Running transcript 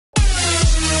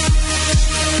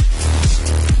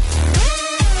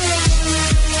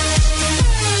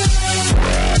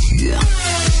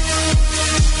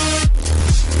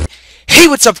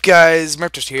what's up, guys?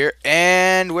 Murptus here,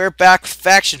 and we're back.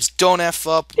 Factions don't F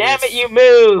up. Damn it, you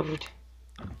moved!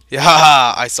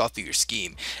 Yeah, I saw through your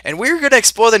scheme. And we're gonna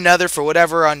explore the Nether for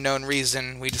whatever unknown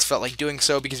reason. We just felt like doing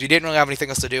so because we didn't really have anything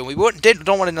else to do. We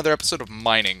don't want another episode of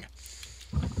mining.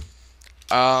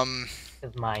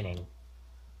 Is mining.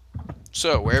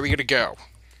 So, where are we gonna go?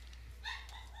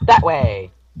 That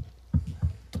way!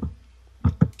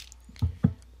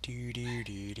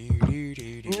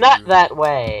 Not that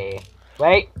way!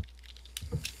 Wait.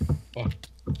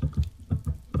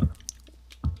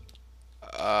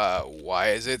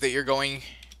 Why is it that you're going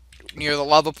near the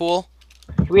lava pool?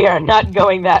 We are not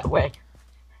going that way.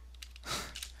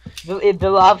 The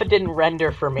lava didn't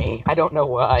render for me. I don't know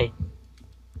why.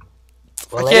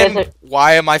 Well, Again,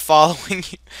 why am I following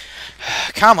you?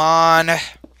 Come on.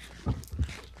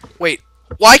 Wait,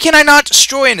 why can I not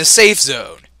destroy in a safe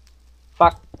zone?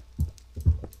 Fuck.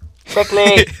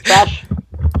 Quickly!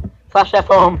 Flash F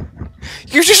home.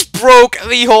 You just broke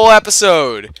the whole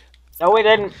episode. No, we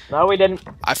didn't. No, we didn't.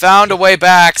 I found a way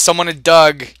back. Someone had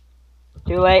dug.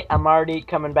 Too late. I'm already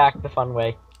coming back the fun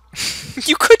way.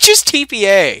 You could just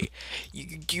TPA.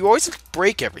 You always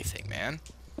break everything, man.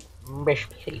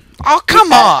 Oh,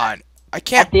 come on! I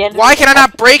can't. Why can I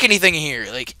not break anything here?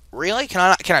 Like, really? Can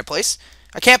I place?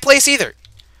 I can't place either.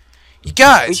 You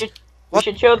guys. We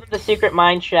should show them the secret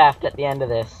mine shaft at the end of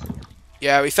this.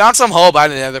 Yeah, we found some hole by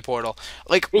the Nether portal.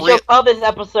 Like, we should call this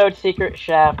episode "Secret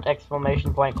Shaft!"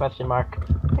 Exclamation point, question mark.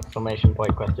 Exclamation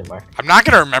point, question mark. I'm not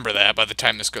gonna remember that by the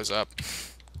time this goes up.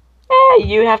 Hey,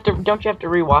 you have to. Don't you have to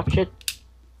rewatch it?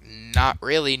 Not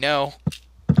really, no.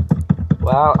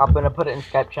 Well, I'm gonna put it in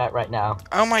Skype chat right now.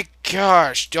 Oh my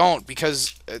gosh, don't,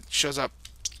 because it shows up.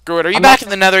 Screw it. Are you back in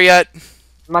the Nether yet?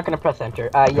 I'm not gonna press enter.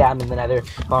 Yeah, I'm in the Nether.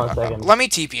 Hold on a second. Let me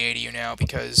TPA to you now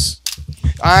because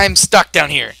I'm stuck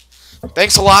down here.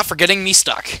 Thanks a lot for getting me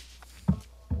stuck.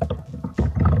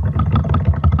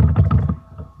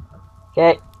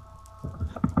 Okay.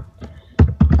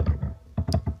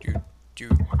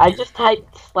 I just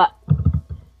typed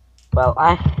Well,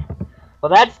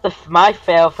 that's my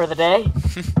fail for the day.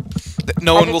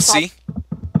 No one will see.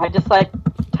 I just type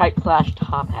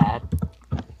 /top hat.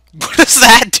 What does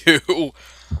that do?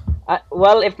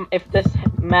 Well, if this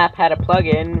map had a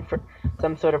plugin for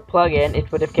some sort of plugin,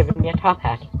 it would have given me a top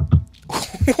hat.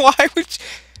 Why would you?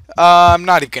 I'm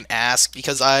not even gonna ask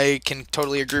because I can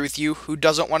totally agree with you. Who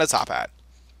doesn't want a top hat?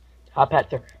 Top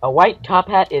hats are a white top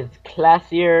hat is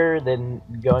classier than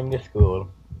going to school.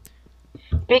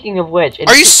 Speaking of which,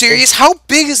 are you serious? How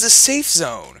big is the safe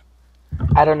zone?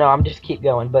 I don't know. I'm just keep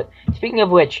going. But speaking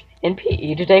of which, in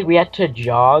PE today we had to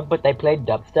jog, but they played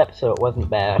dubstep, so it wasn't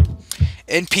bad.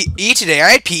 In PE today,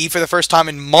 I had PE for the first time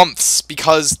in months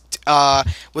because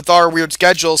with our weird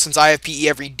schedule, since I have PE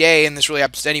every day, and this really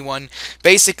happens to anyone,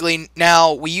 basically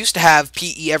now we used to have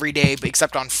PE every day, but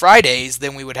except on Fridays,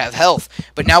 then we would have health.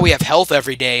 But now we have health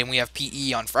every day, and we have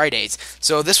PE on Fridays.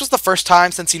 So this was the first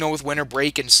time since, with winter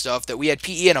break and stuff, that we had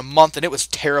PE in a month, and it was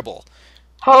terrible.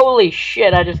 Holy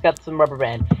shit, I just got some rubber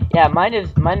band. Yeah, mine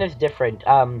is different.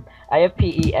 I have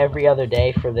PE every other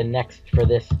day for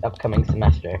this upcoming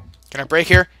semester. Can I break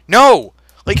here? No!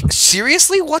 Like,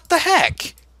 seriously? What the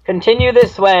heck? Continue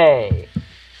this way.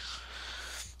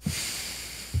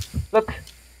 Look,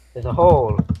 there's a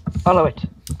hole. Follow it.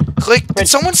 Like, did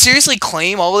someone seriously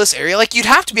claim all of this area? Like, you'd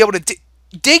have to be able to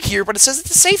dig here, but it says it's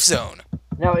a safe zone.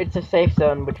 No, it's a safe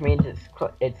zone, which means it's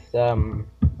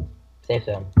safe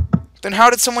zone. Then how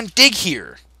did someone dig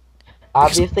here?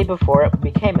 Obviously, before it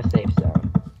became a safe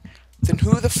zone. Then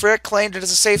who the frick claimed it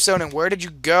as a safe zone, and where did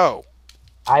you go?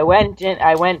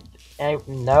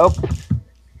 Nope.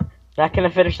 Not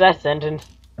gonna finish that sentence.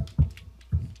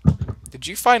 Did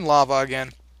you find lava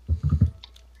again?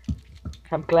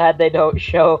 I'm glad they don't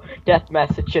show death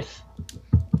messages.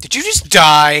 Did you just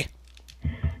die?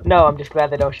 No, I'm just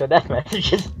glad they don't show death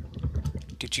messages.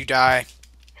 Did you die?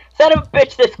 Son of a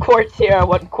bitch, there's quartz here. I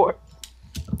want quartz.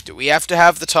 Do we have to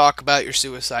have the talk about your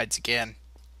suicides again?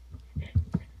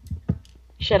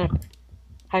 Shut up.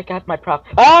 I got my prop.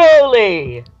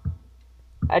 Holy!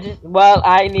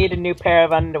 I need a new pair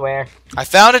of underwear. I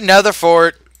found another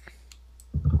fort.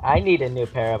 I need a new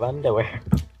pair of underwear.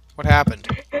 What happened?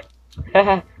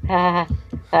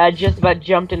 I just about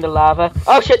jumped into lava.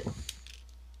 Oh shit!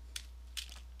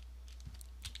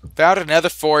 Found another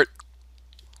fort.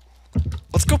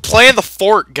 Let's go play in the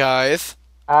fort, guys.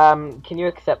 Can you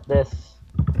accept this?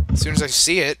 As soon as I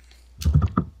see it.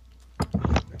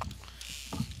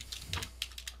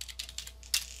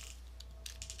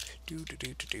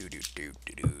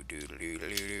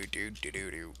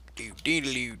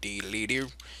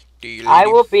 I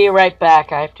will be right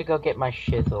back. I have to go get my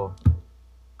shizzle.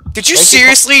 Did you Where'd you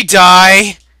seriously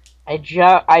die? I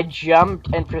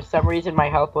jumped, and for some reason my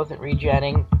health wasn't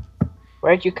regenning.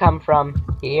 Where'd you come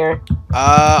from? Here?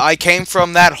 I came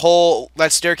from that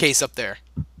staircase up there.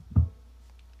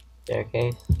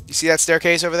 Staircase. You see that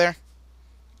staircase over there?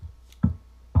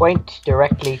 Point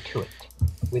directly to it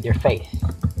with your face.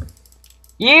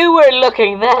 You were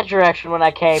looking that direction when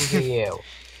I came to you.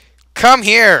 Come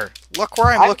here. Look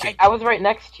where I'm looking. I was right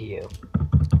next to you.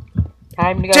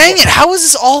 Time to go. Dang it! How is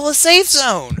this all a safe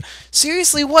zone?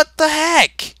 Seriously, what the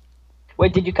heck?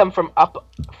 Wait, did you come from up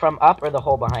or the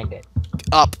hole behind it?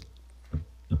 Up.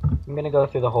 I'm gonna go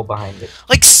through the hole behind it.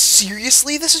 Like,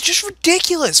 seriously? This is just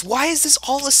ridiculous. Why is this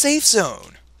all a safe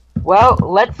zone? Well,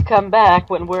 let's come back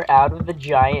when we're out of the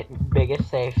giant, biggest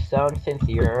safe zone since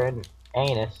you're an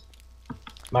anus.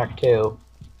 Mark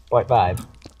 2.5.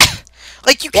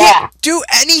 Like, you can't do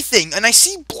anything, and I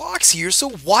see blocks here, so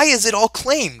why is it all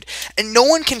claimed? And no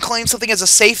one can claim something as a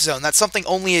safe zone. That's something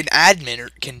only an admin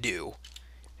can do.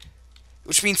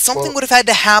 Which means something would have had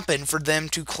to happen for them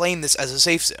to claim this as a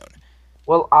safe zone.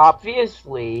 Well,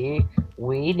 obviously,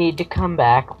 we need to come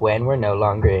back when we're no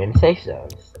longer in safe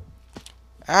zones.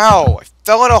 Ow, I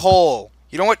fell in a hole.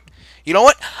 You know what? You know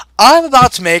what? I'm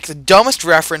about to make the dumbest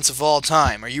reference of all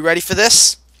time. Are you ready for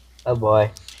this? Oh boy.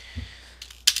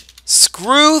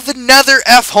 Screw the nether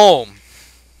F home.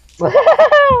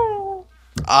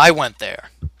 I went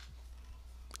there.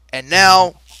 And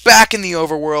now, back in the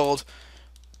overworld,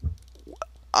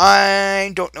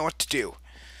 I don't know what to do.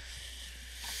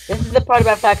 This is the part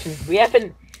about factions. We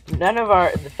haven't... None of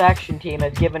the faction team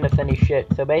has given us any shit.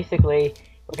 So basically,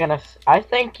 we're gonna... I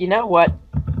think, you know what?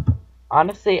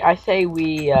 Honestly, I say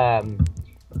we,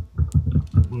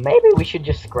 maybe we should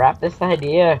just scrap this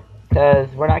idea. Because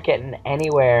we're not getting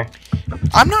anywhere.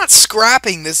 I'm not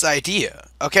scrapping this idea,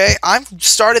 okay? I've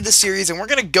started the series and we're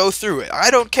gonna go through it. I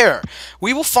don't care.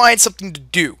 We will find something to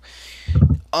do.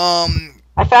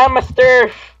 I found my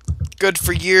sturf! Good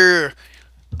for you.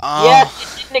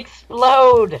 Yes, it didn't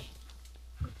explode!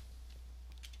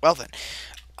 Well then.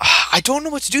 I don't know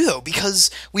what to do though, because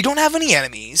we don't have any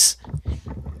enemies.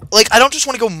 Like, I don't just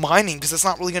want to go mining, because that's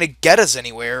not really gonna get us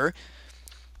anywhere.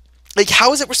 Like,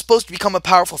 how is it we're supposed to become a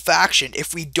powerful faction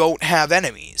if we don't have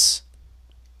enemies?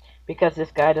 Because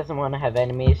this guy doesn't want to have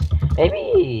enemies.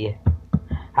 Maybe...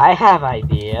 I have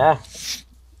idea.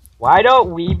 Why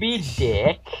don't we be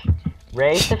dick,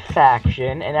 raise a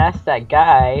faction, and ask that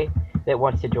guy that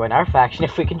wants to join our faction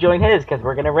if we can join his, because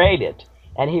we're going to raid it.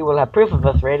 And he will have proof of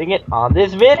us raiding it on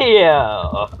this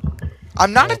video.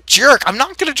 I'm not a jerk. I'm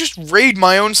not going to just raid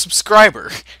my own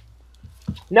subscriber.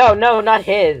 No, not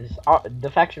his. The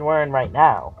faction we're in right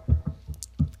now.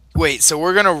 Wait, so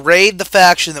we're gonna raid the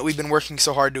faction that we've been working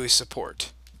so hard to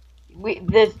support.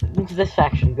 This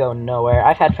faction go nowhere.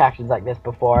 I've had factions like this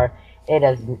before.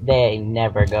 They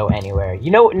never go anywhere.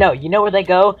 You know where they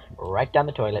go? Right down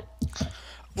the toilet.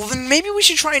 Well, then maybe we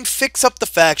should try and fix up the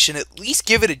faction. At least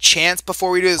give it a chance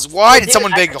before we do this. Why did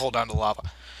someone beg to hold down to lava?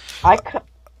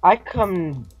 I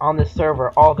come on the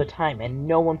server all the time, and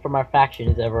no one from our faction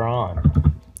is ever on.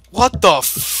 What the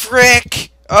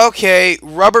frick? Okay,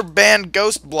 rubber band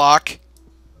ghost block.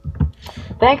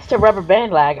 Thanks to rubber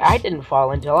band lag, I didn't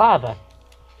fall into lava.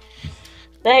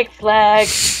 Thanks, lag.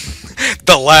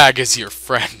 The lag is your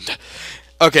friend.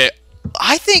 Okay,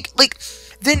 I think, like,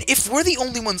 then if we're the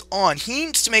only ones on, he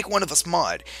needs to make one of us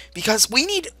mod. Because we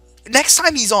need, next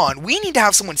time he's on, we need to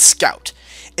have someone scout.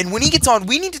 And when he gets on,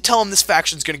 we need to tell him this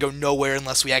faction's gonna go nowhere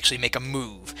unless we actually make a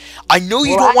move. I know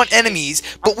you don't want enemies,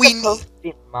 but we need... supposed to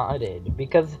be modded,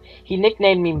 because he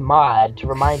nicknamed me Mod to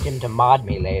remind him to mod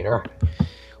me later.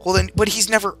 Well then, but he's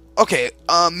never... Okay,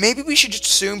 maybe we should just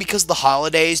assume because of the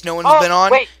holidays no one's been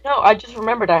on? Wait, no, I just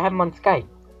remembered I have him on Skype.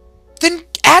 Then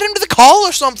add him to the call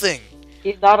or something!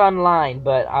 He's not online,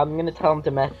 but I'm gonna tell him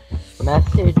to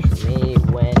message me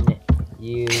when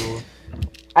you...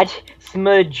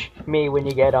 Smudge me when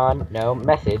you get on. No,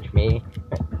 message me.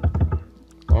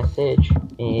 Message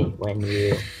me when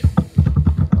you...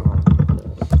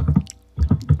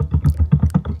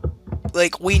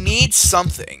 Like, we need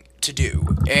something to do,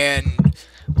 and...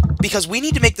 Because we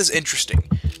need to make this interesting.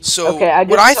 So, okay,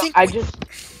 I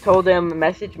just told him,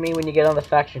 message me when you get on the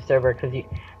faction server,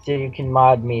 so you can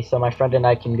mod me, so my friend and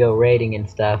I can go raiding and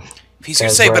stuff. He's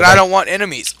gonna say, but I don't want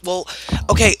enemies. Well,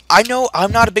 okay, I know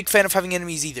I'm not a big fan of having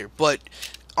enemies either, but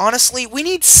honestly, we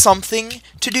need something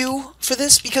to do for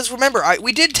this, because remember,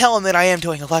 we did tell him that I am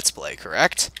doing a Let's Play,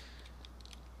 correct?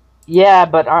 Yeah,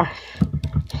 but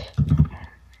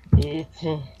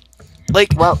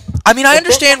Like, Well, I mean, I if this,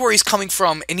 understand where he's coming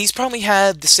from, and he's probably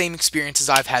had the same experiences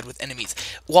I've had with enemies.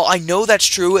 While I know that's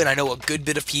true, and I know a good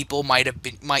bit of people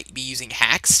might be using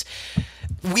hacks,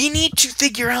 we need to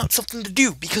figure out something to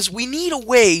do because we need a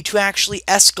way to actually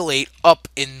escalate up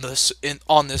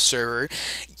on this server.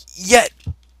 Yet,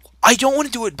 I don't want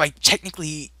to do it by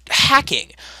technically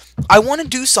hacking. I want to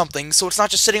do something so it's not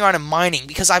just sitting around and mining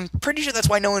because I'm pretty sure that's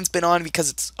why no one's been on because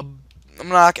it's a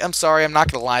I'm sorry, I'm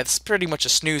not gonna lie, it's pretty much a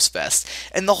snooze fest.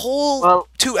 And the whole well,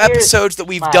 2 here's episodes that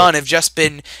we've my done have just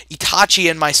been Itachi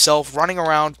and myself running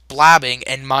around blabbing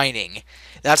and mining.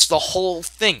 That's the whole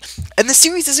thing. And the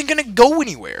series isn't gonna go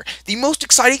anywhere. The most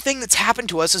exciting thing that's happened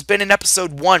to us has been in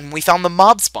episode 1 when we found the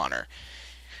mob spawner.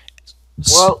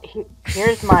 well,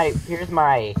 here's my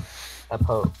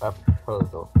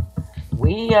proposal.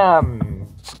 We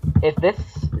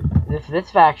if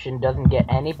this faction doesn't get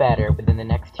any better within the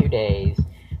next 2 days,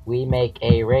 we make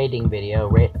a raiding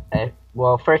video.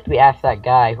 Well, first we ask that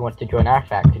guy who wants to join our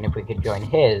faction if we could join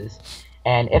his,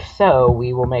 and if so,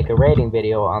 we will make a raiding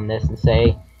video on this and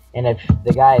say, and if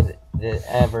the guy that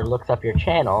ever looks up your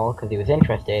channel because he was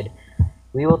interested,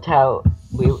 we will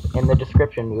in the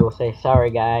description we will say,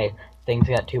 sorry guy, things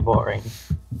got too boring.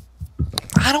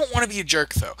 I don't want to be a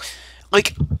jerk though.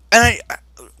 Like, and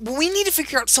we need to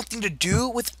figure out something to do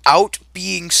without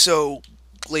being so,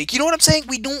 like, you know what I'm saying?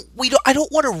 I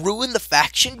don't want to ruin the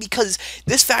faction because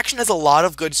this faction has a lot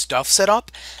of good stuff set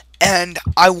up, and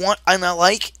I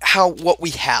like what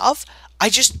we have.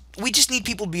 We just need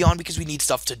people to be on because we need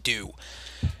stuff to do.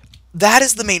 That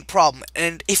is the main problem,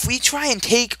 and if we try and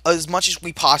take as much as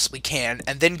we possibly can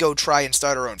and then go try and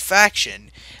start our own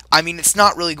faction, I mean, it's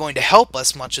not really going to help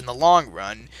us much in the long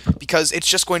run, because it's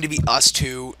just going to be us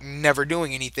two never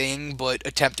doing anything but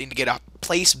attempting to get a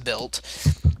place built.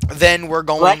 Then we're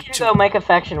going Well, I can go make a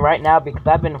faction right now because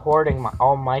I've been hoarding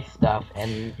all my stuff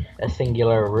in a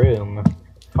singular room,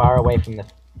 far away from the,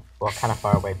 well, kind of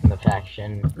far away from the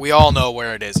faction. We all know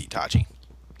where it is, Itachi.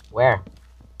 Where?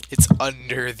 It's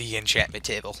under the enchantment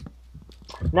table.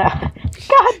 No,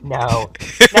 God, no,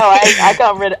 no! I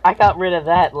got rid of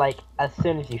that like as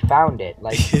soon as you found it.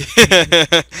 Like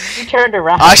you turned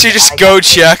around. I should just go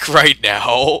check right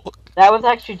now. That was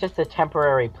actually just a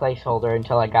temporary placeholder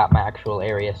until I got my actual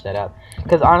area set up.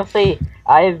 Because honestly,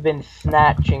 I have been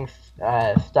snatching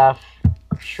stuff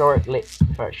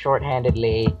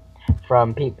shorthandedly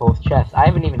from people's chests. I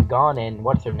haven't even gone in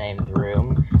what's her name's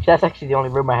room. That's actually the only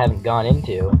room I haven't gone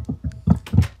into.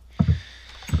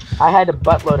 I had a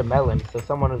buttload of melons, so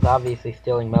someone was obviously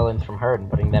stealing melons from her and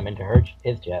putting them into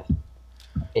his chest.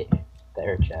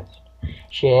 Their chest.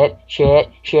 Shit, shit,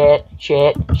 shit,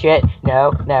 shit, shit.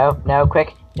 No, no, no,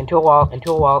 quick. Into a wall, into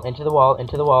a wall, into the wall,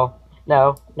 into the wall.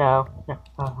 No, no, no.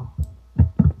 Oh.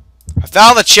 I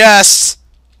found the chest!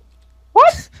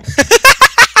 What?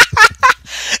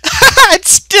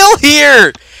 It's still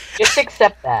here! Just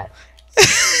accept that.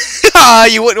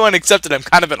 You wouldn't want to accept it, I'm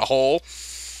kind of in a hole.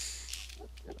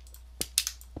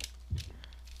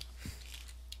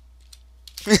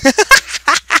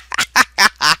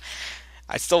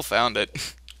 I still found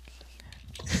it.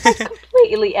 I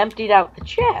completely emptied out the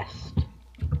chest.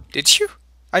 Did you?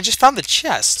 I just found the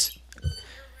chest.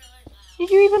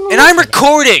 Did you even And I'm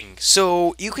recording,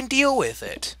 so you can deal with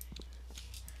it.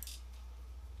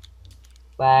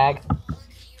 Lag.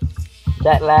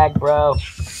 That lag, bro.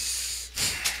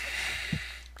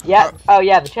 Yeah. Oh,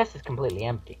 yeah, the chest is completely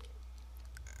empty.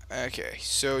 Okay,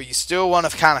 so you still want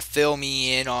to kind of fill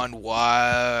me in on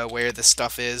where the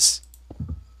stuff is?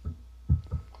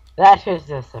 That is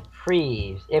a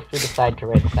surprise if we decide to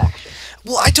raid the faction.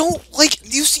 Well, I don't, like,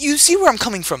 you see where I'm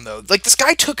coming from, though. Like, this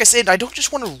guy took us in, I don't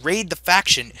just want to raid the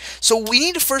faction. So we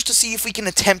need to first to see if we can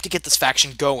attempt to get this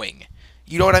faction going.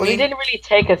 You know what I mean? He didn't really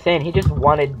take us in, he just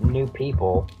wanted new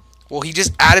people. Well, he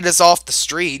just added us off the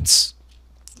streets.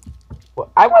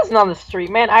 Well, I wasn't on the street,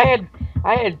 man. I had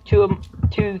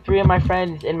three of my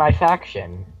friends in my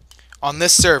faction. On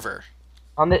this server?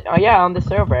 On the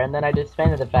server, and then I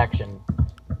disbanded the faction.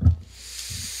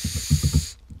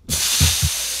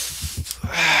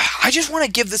 I just want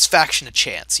to give this faction a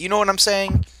chance. You know what I'm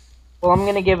saying? Well, I'm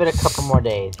gonna give it a couple more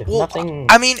days. If nothing...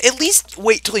 I mean, at least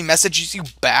wait till he messages you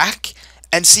back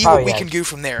and see what we can do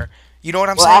from there. You know what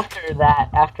I'm saying?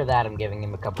 After that, I'm giving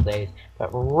him a couple days. But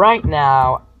right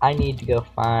now, I need to go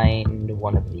find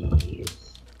one of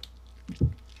these.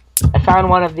 I found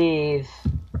one of these.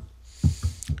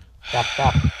 Stop,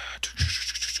 stop.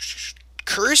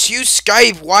 Curse you,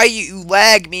 Skype! Why you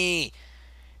lag me?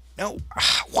 No,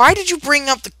 why did you bring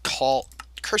up the call?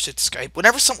 Curse it, Skype.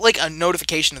 Whenever a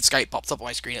notification in Skype pops up on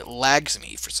my screen, it lags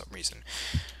me for some reason.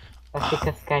 That's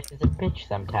because Skype is a bitch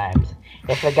sometimes.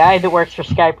 If a guy that works for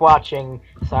Skype watching,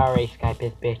 sorry, Skype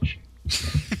is bitch.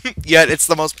 Yet it's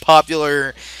the most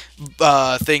popular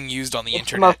thing used on the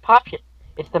internet.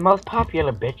 It's the most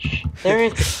popular bitch there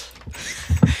is.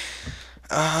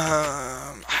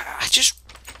 I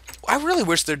really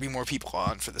wish there'd be more people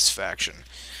on for this faction,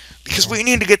 because we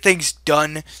need to get things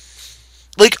done.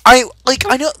 I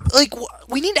know,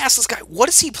 we need to ask this guy, what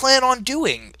does he plan on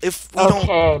doing if we don't...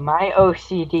 Okay, my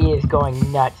OCD is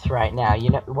going nuts right now.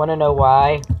 Want to know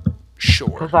why? Sure.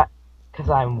 Because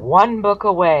I'm one book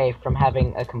away from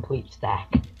having a complete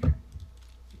stack.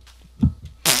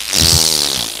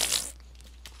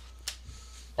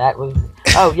 That was...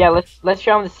 Oh, yeah, let's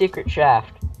show him the secret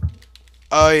shaft.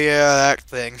 Oh, yeah, that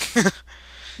thing.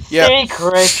 Yeah.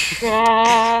 Secret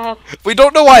shaft! We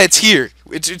don't know why it's here.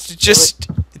 It's just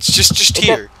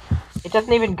here. It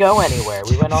doesn't even go anywhere.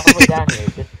 We went all the way down here.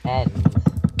 It just ends.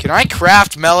 Can I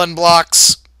craft melon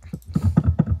blocks?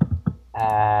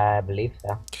 I believe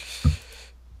so.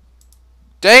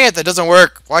 Dang it, that doesn't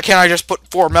work. Why can't I just put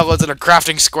 4 melons in a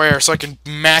crafting square so I can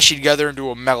mash it together into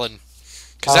a melon?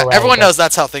 Because everyone knows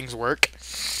that's how things work.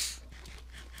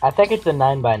 I think it's a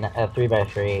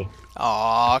 3x3.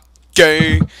 Aw,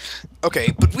 gay.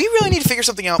 Okay, but we really need to figure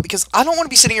something out, because I don't want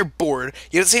to be sitting here bored,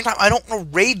 yet at the same time, I don't want to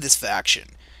raid this faction.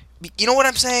 You know what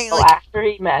I'm saying? Well, after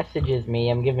he messages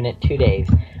me, I'm giving it 2 days.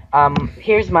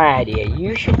 Here's my idea.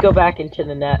 You should go back into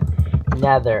the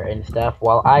nether and stuff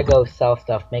while I go sell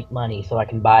stuff, make money so I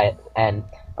can buy it. And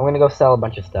I'm gonna go sell a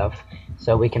bunch of stuff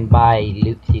so we can buy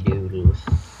loopsy-doodles.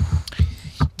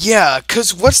 Yeah,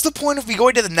 because what's the point of me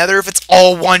going to the nether if it's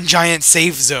all one giant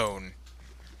safe zone?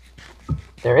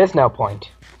 There is no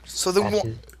point. So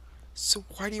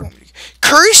why do you want me to...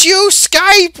 Curse you,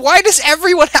 Skype! Why does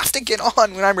everyone have to get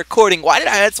on when I'm recording? Why did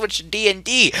I switch to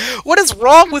D&D? What is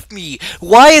wrong with me?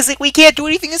 Why is it we can't do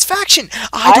anything as faction?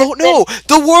 I don't know.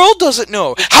 The world doesn't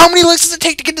know. How many licks does it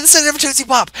take to get to the center of a Tootsie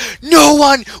Pop? No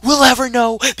one will ever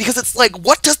know, because it's like,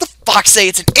 what does the fox say?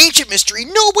 It's an ancient mystery.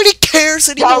 Nobody cares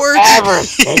anymore. Don't ever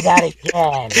say that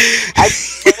again. I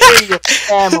swear your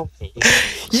family.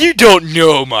 You don't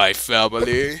know my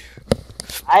family.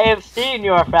 I have seen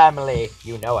your family.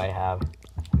 You know I have.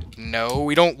 No,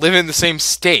 we don't live in the same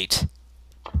state.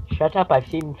 Shut up, I've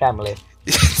seen family.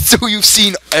 So you've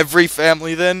seen every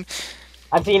family then?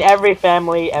 I've seen every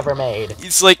family ever made.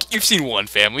 It's like, you've seen one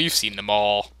family, you've seen them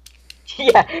all.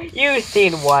 Yeah, you've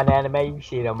seen one anime, you've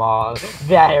seen them all.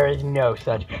 There is no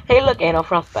such. Hey look, anal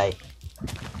frostbite.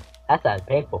 That sounds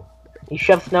painful. You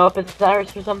shove snow up his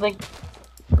iris or something?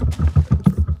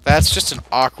 That's just an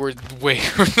awkward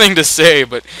thing to say,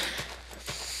 but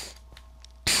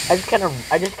I just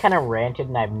kind of ranted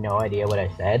and I have no idea what I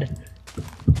said.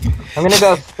 I'm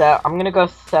gonna go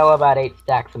sell about 8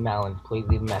 stacks of melons. Please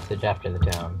leave a message after the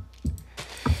tone.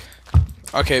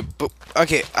 okay,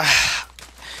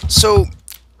 so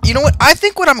you know what? I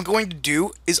think what I'm going to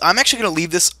do is I'm actually going to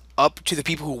leave this up to the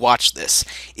people who watch this.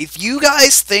 If you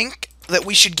guys think that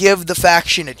we should give the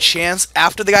faction a chance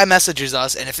after the guy messages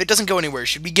us, and if it doesn't go anywhere,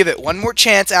 should we give it one more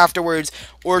chance afterwards,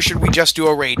 or should we just do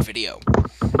a raid video?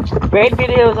 Raid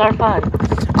videos are fun.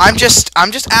 I'm just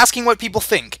asking what people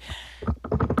think.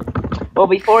 Well,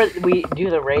 before we do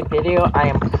the raid video, I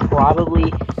am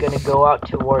probably gonna go out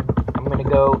I'm gonna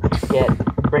go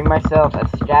bring myself a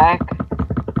stack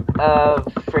of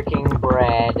freaking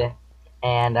bread,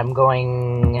 and I'm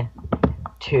going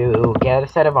to get a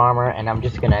set of armor, and I'm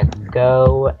just gonna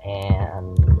go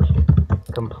and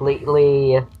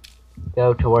completely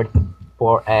go towards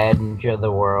the edge of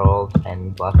the world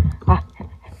and blah.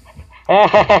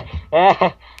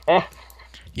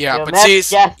 Yeah, but see,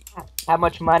 guess how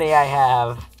much money I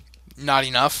have. Not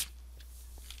enough.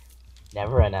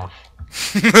 Never enough.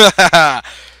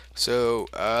 So,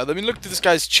 let me look through this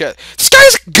guy's chest. This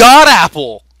guy's a god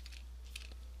apple!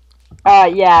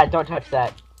 Yeah, don't touch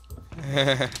that.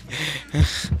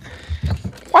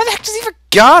 Why the heck does he have a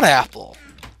god apple?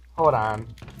 Hold on.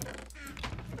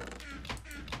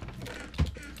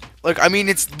 Look, I mean,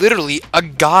 it's literally a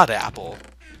god apple.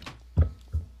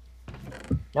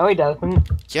 No, he doesn't.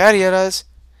 Yeah, he does.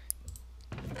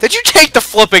 Did you take the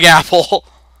flipping apple?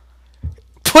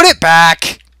 Put it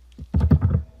back!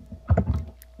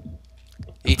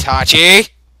 Itachi!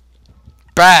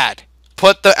 Bad.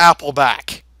 Put the apple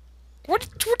back. Where'd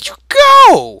you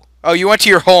go? Oh, you went to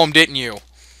your home, didn't you?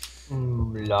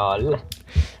 Lol.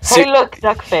 Hey, look,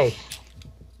 Duckface.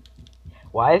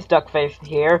 Why is Duckface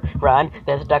here? Run,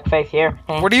 there's a Duckface here.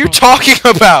 What are you talking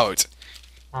about?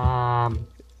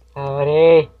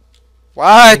 Cody.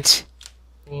 What?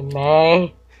 We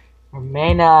may or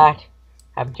may not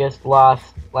I've just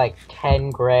lost like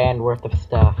 10 grand worth of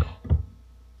stuff.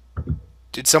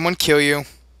 Did someone kill you?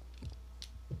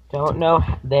 Don't know.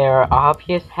 There are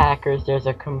obvious hackers. There's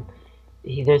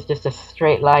just a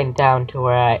straight line down to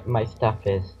where my stuff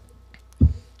is.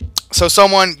 So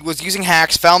someone was using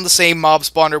hacks, found the same mob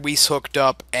spawner we hooked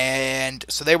up, and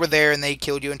so they were there and they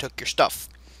killed you and took your stuff.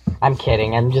 I'm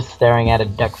kidding. I'm just staring at a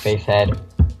duck face head.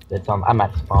 I'm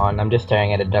at spawn. I'm just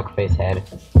staring at a duck face head.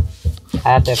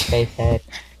 A duck face head.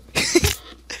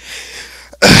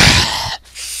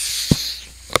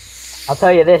 I'll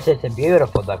tell you this, it's a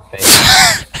beautiful duck face.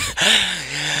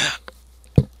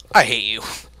 I hate you.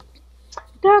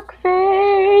 Duck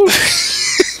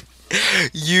face!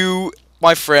 You,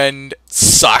 my friend,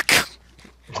 suck.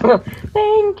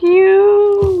 Thank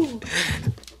you!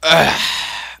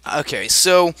 Okay,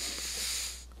 so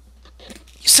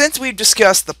since we've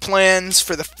discussed the plans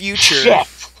for the future... Shit!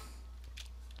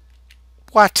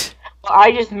 What? Well,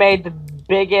 I just made the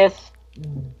biggest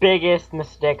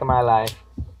mistake of my life.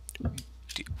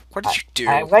 What did you do?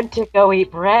 I went to go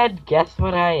eat bread. Guess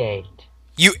what I ate?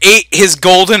 You ate his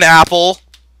golden apple?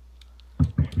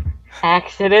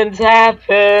 Accidents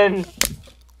happen.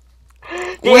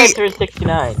 The answer is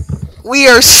 69. We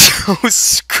are so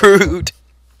screwed.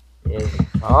 Is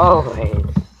always.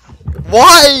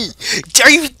 Why? Are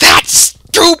you that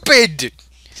stupid?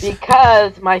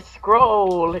 Because my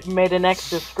scroll made an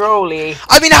extra scrolly.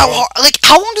 I mean, how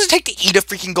long does it take to eat a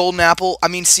freaking golden apple? I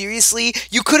mean, seriously?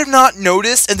 You could have not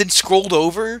noticed and then scrolled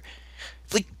over?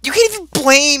 Like, you can't even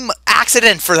blame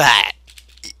accident for that.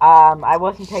 I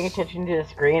wasn't paying attention to the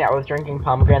screen. I was drinking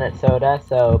pomegranate soda,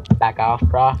 so back off,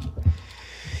 brah.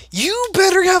 You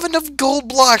better have enough gold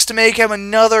blocks to make him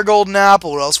another golden apple,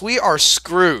 or else we are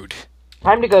screwed.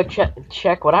 Time to go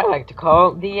check what I like to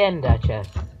call the Ender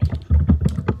chest.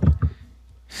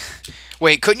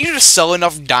 Wait, couldn't you just sell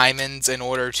enough diamonds in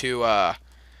order to, I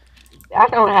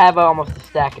don't have almost a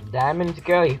stack of diamonds,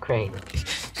 girl, you crazy.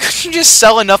 Couldn't you just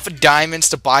sell enough diamonds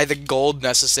to buy the gold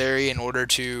necessary in order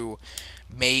to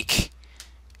make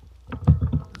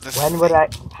the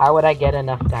how would I get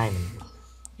enough diamonds?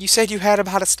 You said you had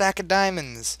about a stack of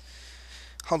diamonds.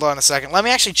 Hold on a second. Let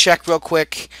me actually check real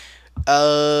quick.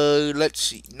 Let's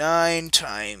see. 9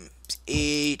 times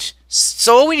 8.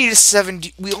 So all we need is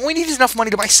 70. We only need enough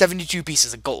money to buy 72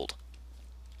 pieces of gold.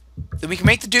 Then we can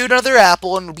make the dude another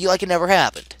apple and it'll be like it never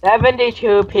happened.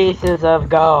 72 pieces of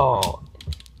gold.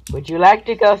 Would you like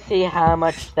to go see how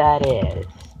much that is?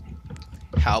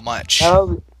 How much?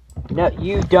 No,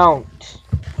 you don't.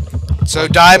 So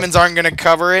diamonds aren't gonna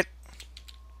cover it?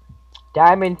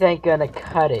 Diamonds ain't gonna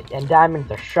cut it, and diamonds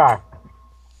are sharp.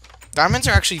 Diamonds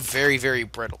are actually very, very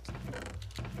brittle.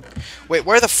 Wait,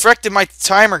 where the frick did my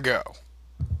timer go?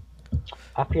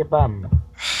 Up your bum.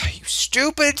 You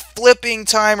stupid flipping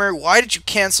timer. Why did you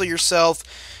cancel yourself?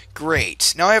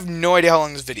 Great. Now I have no idea how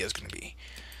long this video is going to be.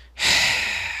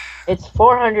 It's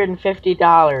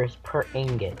 $450 per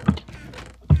ingot.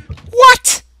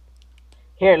 What?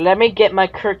 Here, let me get my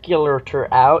calculator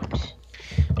out.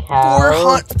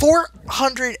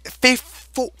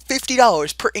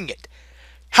 $450 per ingot.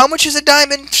 How much does a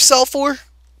diamond sell for?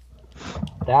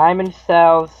 Diamond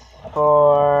sells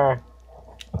for...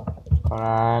 Hold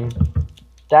on.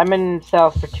 Diamond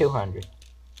sells for 200.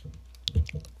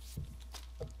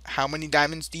 How many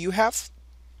diamonds do you have?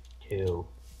 2.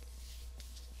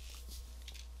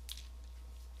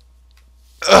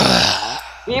 Ugh.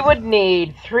 We would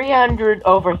need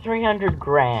over 300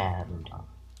 grand.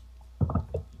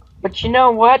 But you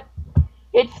know what?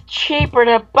 It's cheaper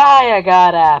to buy a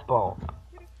god apple.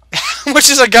 How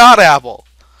much is a god apple?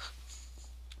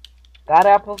 God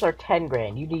apples are 10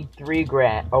 grand. You need 3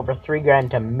 grand, over 3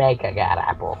 grand to make a god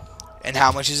apple. And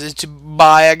how much is it to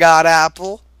buy a god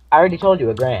apple? I already told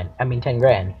you 10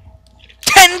 grand.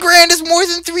 10 grand is more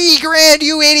than 3 grand,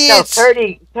 you idiots! No,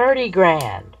 30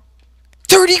 grand.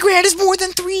 30 grand is more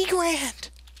than 3 grand!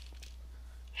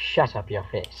 Shut up your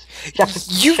face.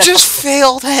 You just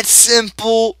failed that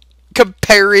simple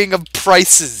comparing of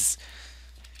prices.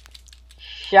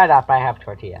 Shut up, I have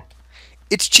tortilla.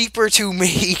 It's cheaper to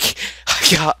make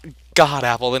a god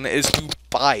apple than it is to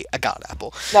buy a god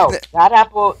apple. No, god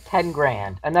apple, 10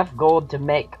 grand. Enough gold to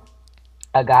make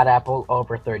a god apple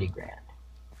over 30 grand.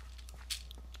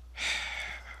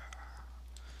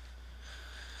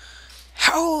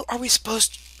 How are we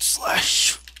supposed to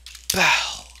slash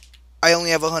Bell? I only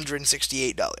have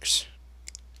 $168.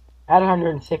 At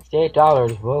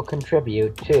 $168, we'll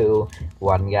contribute to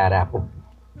 1 god apple.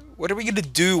 What are we gonna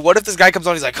do? What if this guy comes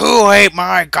on and he's like, who ate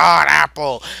my god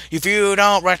apple? If you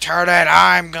don't return it,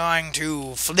 I'm going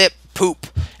to flip poop.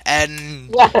 And...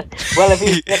 Well, if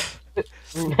he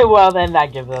Well, then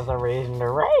that gives us a reason to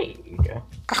raid.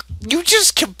 You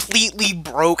just completely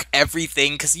broke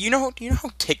everything, because you know how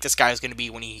ticked this guy is going to be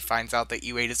when he finds out that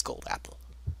you ate his gold apple.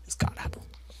 His god apple.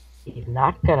 He's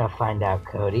not gonna find out,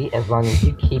 Cody, as long as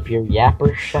you keep your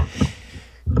yapper shut.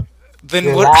 Then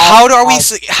Your what?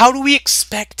 last How do we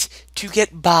expect to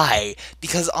get by?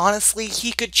 Because honestly,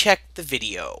 he could check the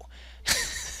video.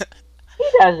 He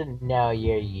doesn't know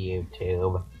your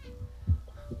YouTube.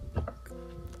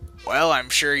 Well, I'm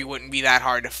sure he wouldn't be that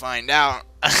hard to find out.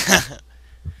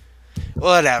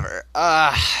 Whatever.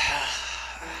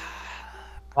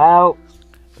 Well,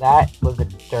 that was a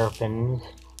derpins.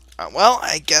 Well,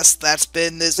 I guess that's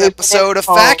been this We've been episode of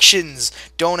called- Factions.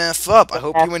 Don't F up. I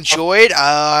hope you enjoyed.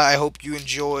 I hope you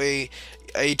enjoy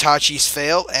Itachi's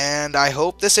fail, and I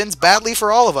hope this ends badly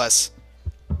for all of us.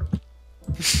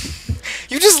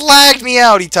 You just lagged me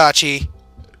out, Itachi.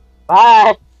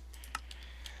 Bye!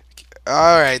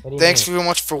 Alright, What do you thanks mean? very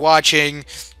much for watching.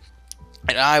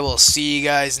 And I will see you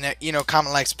guys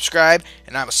comment, like, subscribe,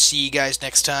 and I will see you guys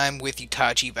next time with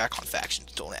Itachi back on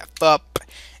Factions. Don't F up.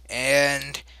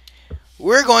 And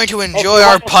we're going to enjoy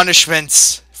our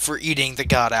punishments for eating the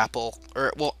god apple.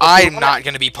 Or, well, I'm not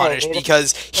going to be punished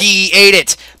because he ate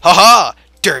it. Haha!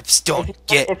 Derps don't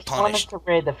get If you want us punished. to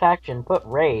raid the faction, put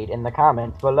raid in the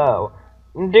comments below.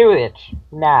 Do it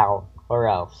now, or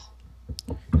else.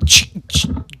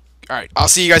 Alright, I'll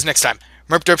see you guys next time.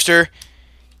 Merp Derpster,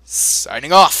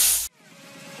 signing off.